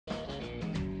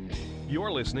You're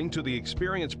listening to the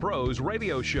Experience Pros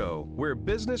radio show, where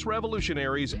business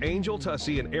revolutionaries Angel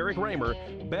Tussey and Eric Raymer,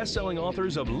 best-selling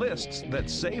authors of Lists That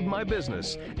Saved My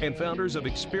Business and founders of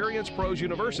Experience Pros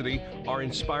University, are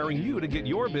inspiring you to get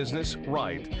your business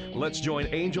right. Let's join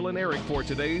Angel and Eric for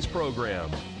today's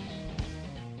program.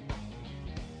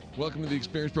 Welcome to the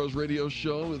Experience Pros radio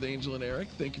show with Angel and Eric.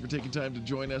 Thank you for taking time to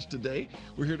join us today.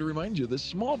 We're here to remind you that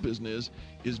small business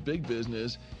is big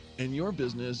business, and your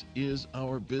business is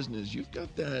our business. You've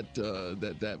got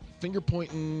that finger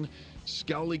pointing,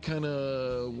 scowly kind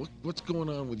of what's going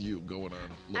on with you going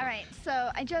on? All right,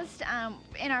 so I just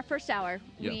in our first hour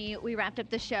we wrapped up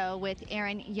the show with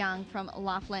Aaron Young from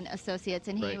Laughlin Associates,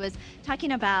 and he was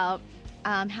talking about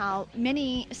how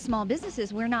many small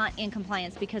businesses, we're not in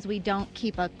compliance because we don't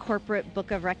keep a corporate book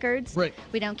of records. Right.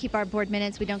 We don't keep our board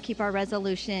minutes. We don't keep our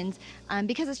resolutions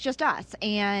because it's just us.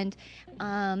 And,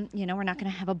 we're not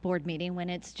going to have a board meeting when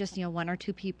it's just, one or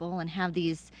two people and have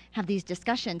these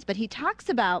discussions. But he talks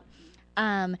about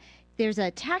there's a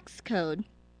tax code,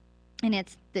 and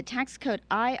it's the tax code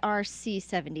IRC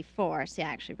 74. See, I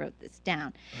actually wrote this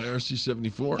down. IRC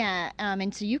 74? Yeah,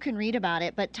 and so you can read about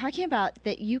it, but talking about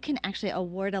that you can actually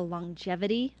award a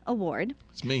longevity award.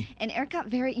 It's me. And Eric got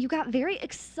very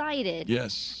excited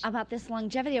about this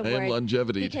longevity award. I am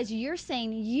longevity. Because you're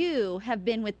saying you have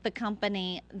been with the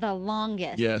company the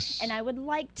longest. Yes. And I would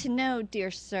like to know,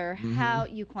 dear sir, how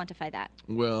you quantify that.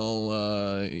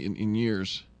 Well, in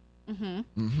years.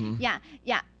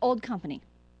 Yeah, old company.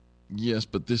 Yes,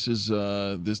 but this is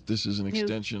this is an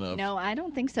extension of. No, I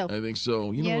don't think so. I think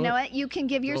so. You know what? You can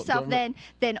give yourself then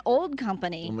old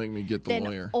company. Don't make me get the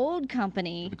lawyer. Old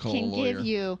company can give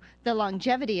you the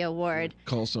longevity award.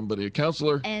 Call somebody, a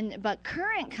counselor. But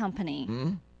current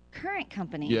company. Current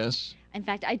company. Yes. In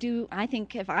fact, I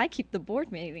think if I keep the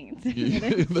board meetings in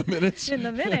the minutes,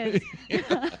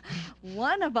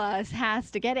 one of us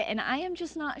has to get it. And I am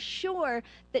just not sure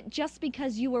that just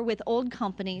because you were with old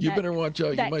company, you better watch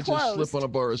out. You might just slip on a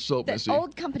bar of soap. The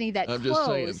old company that I'm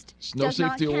closed just saying, no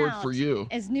safety award for you.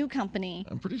 As new company.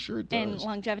 I'm pretty sure it does. And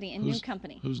longevity and new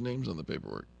company. Whose name's on the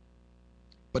paperwork?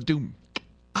 Badoom.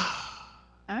 All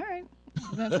right,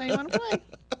 that's how you want to play.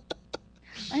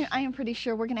 I am pretty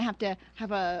sure we're going to have to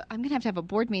have a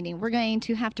board meeting. We're going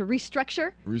to have to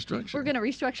restructure. We're going to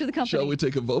restructure the company. Shall we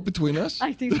take a vote between us?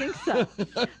 I do think so.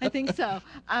 I think so.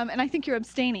 And I think you're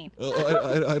abstaining.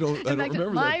 I don't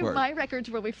remember that part. My records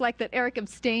will reflect that Eric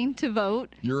abstained to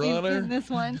vote. Your Honor, in this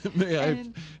one. May I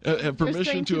have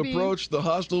permission to approach the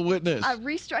hostile witness?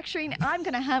 Restructuring. I'm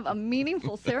going to have a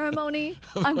meaningful ceremony.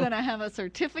 I'm going to have a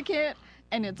certificate,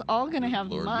 and it's all going to have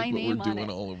my name on it. We're doing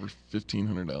all over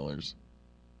 $1,500.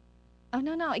 Oh,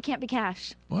 no, it can't be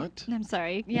cash. What? I'm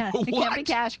sorry. Yeah, it can't be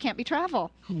cash, can't be travel.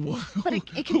 What? But it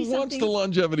can be who wants the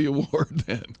longevity award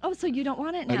then? Oh, so you don't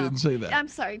want it now? I didn't say that. I'm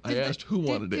sorry. I asked who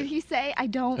wanted it. Did he say, I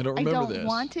don't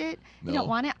want it? No. You don't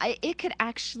want it? It could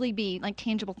actually be like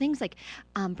tangible things like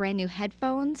brand new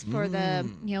headphones for the,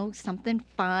 something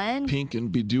fun. Pink and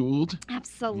bejeweled?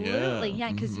 Absolutely.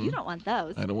 Yeah, because you don't want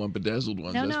those. I don't want bedazzled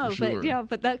ones, that's for sure.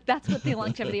 But that's what the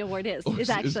longevity award is. Is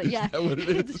that what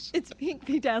it is? It's pink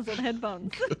bedazzled headphones.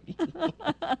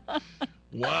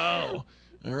 Wow.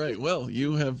 All right. Well,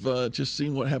 you have just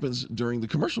seen what happens during the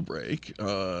commercial break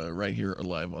right here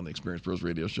live on the Experience Pros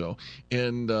radio show.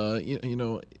 And,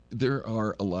 there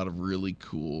are a lot of really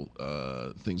cool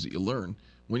things that you learn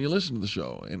when you listen to the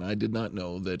show. And I did not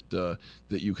know that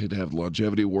that you could have the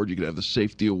longevity award. You could have the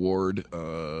safety award,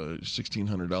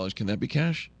 $1,600. Can that be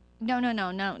cash?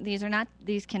 No.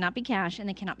 These cannot be cash, and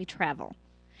they cannot be travel.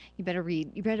 You better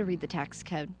read the tax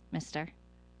code, mister.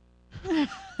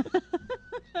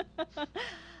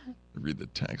 Read the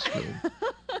tax code.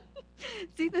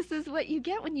 See, this is what you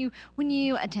get when you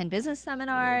attend business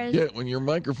seminars. Yeah, when your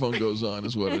microphone goes on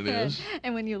is what it is.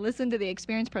 And when you listen to the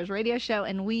Experience Pros radio show,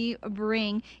 and we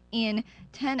bring in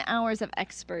 10 hours of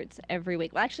experts every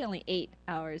week. Well, actually only 8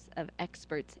 hours of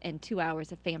experts and 2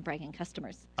 hours of fan bragging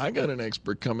customers. I got an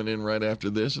expert coming in right after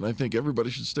this, and I think everybody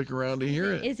should stick around to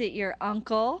hear it. Is it your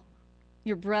uncle?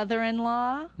 Your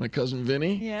brother-in-law? My cousin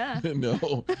Vinny? Yeah.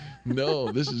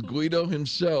 No, this is Guido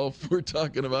himself. We're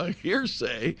talking about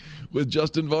hearsay with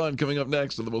Justin Vaughn coming up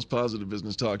next on the most positive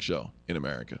business talk show in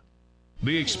America.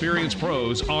 The Experience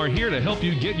Pros are here to help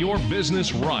you get your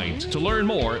business right. To learn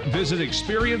more, visit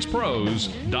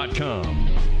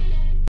experiencepros.com.